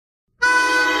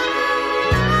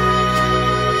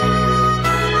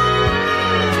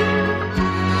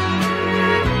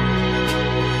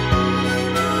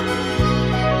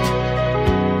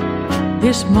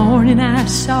This morning I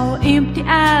saw empty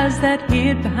eyes that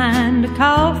hid behind a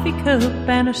coffee cup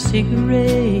and a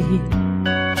cigarette,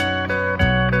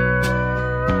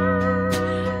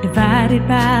 divided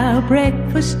by a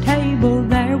breakfast table.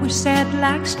 There we sat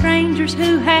like strangers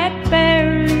who had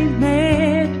barely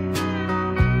met.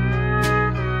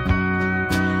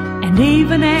 And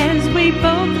even as we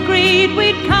both agreed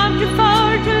we'd come too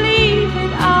far to leave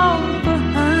it all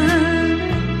behind,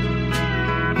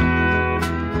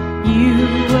 you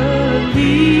were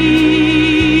leaving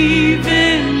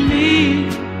me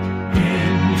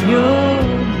in your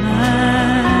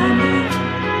mind.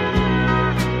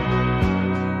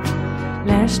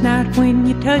 Last night when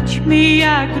you touched me,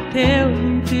 I could tell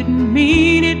you didn't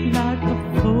mean it like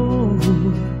before,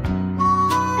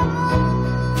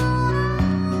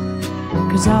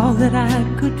 'cause all that I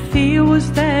could feel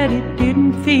was that it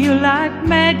didn't feel like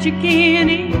magic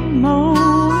anymore.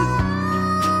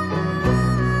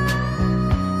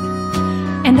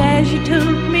 And as you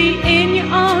took me in your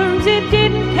arms, it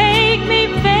didn't take me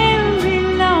very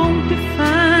long to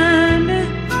find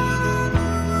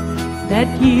that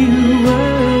you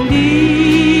were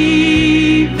leaving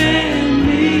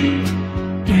me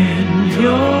in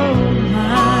your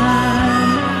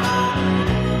mind.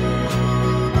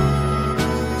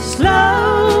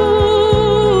 Slowly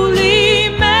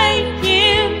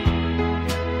making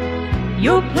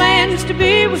your plans to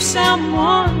be with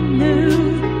someone new.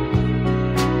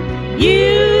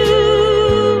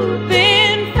 You've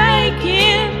been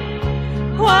faking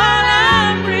while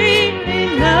I'm really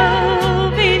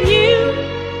loving you.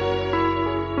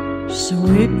 So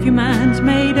if your mind's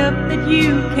made up that you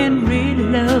can really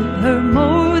love her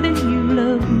more than you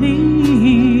love me,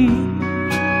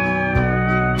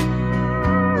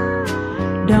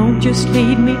 don't just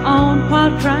lead me on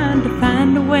while trying to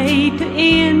find a way to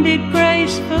end it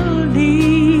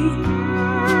gracefully.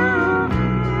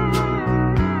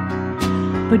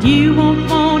 But you won't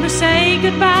want to say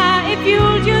goodbye if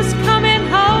you'll just come and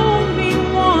hold me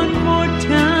one more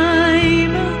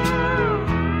time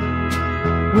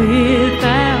with